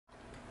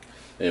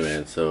Hey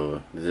man,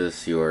 so this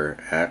is your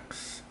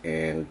axe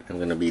and I'm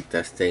gonna be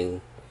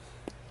testing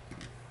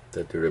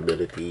the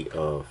durability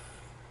of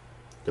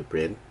the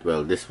print.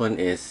 Well, this one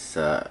is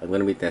I'm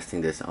gonna be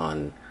testing this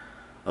on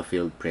a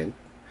field print.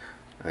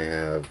 I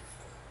have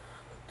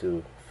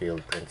two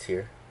field prints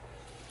here,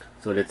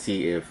 so let's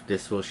see if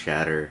this will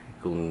shatter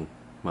kung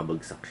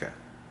mabagsak siya.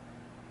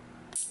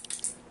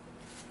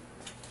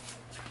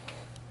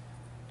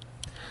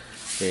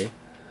 Okay,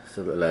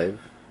 still alive.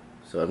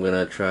 So I'm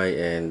gonna try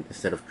and,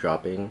 instead of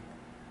dropping,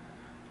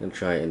 I'm gonna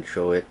try and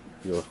throw it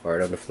real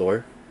hard on the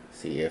floor,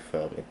 see if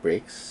it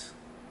breaks.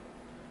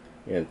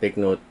 And take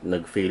note,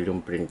 nag-fail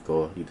yung print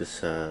ko dito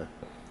sa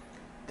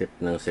tip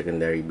ng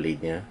secondary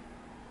blade niya.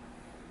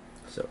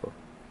 So,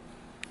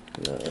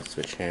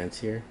 switch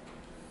hands here.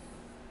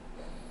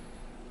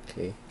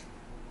 Okay.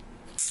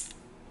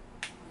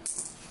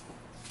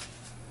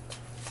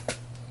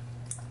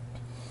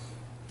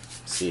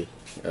 See,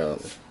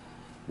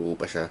 buo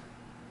pa siya.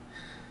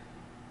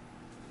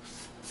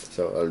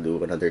 So, I'll do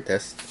another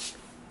test.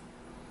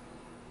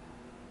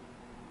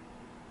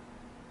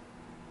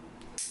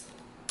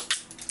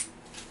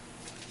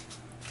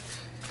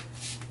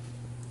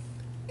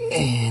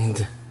 And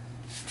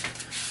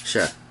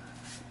siya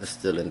is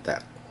still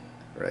intact,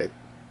 right?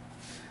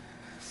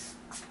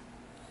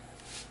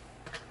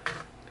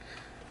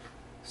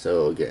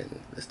 So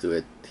again, let's do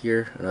it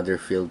here. Another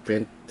field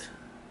print.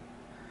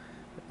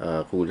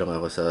 Kulang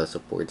ako sa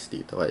supports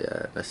dito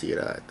kaya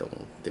nasira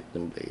itong tip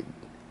ng blade.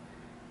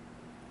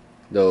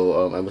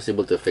 Though I was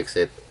able to fix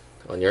it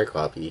on your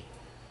copy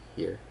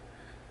here.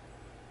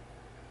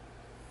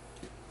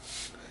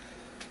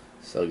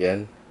 So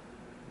again,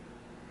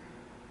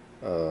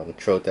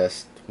 throw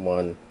test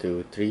 1,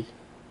 2, 3.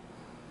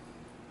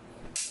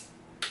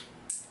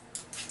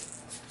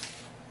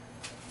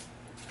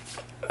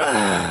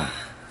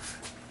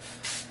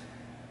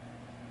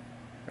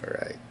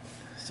 Alright,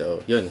 so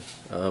yun,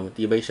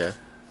 tibay siya.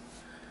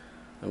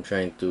 I'm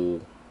trying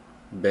to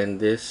bend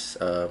this.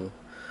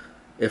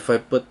 If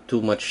I put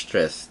too much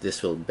stress,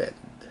 this will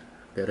bend.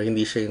 Pero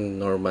hindi siya yung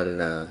normal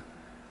na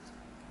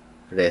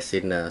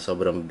resin na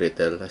sobrang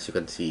brittle. As you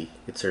can see,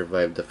 it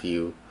survived a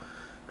few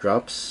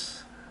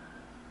drops.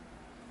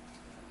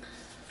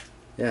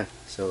 Yeah,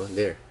 so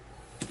there.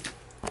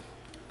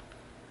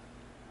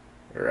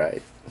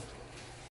 Alright.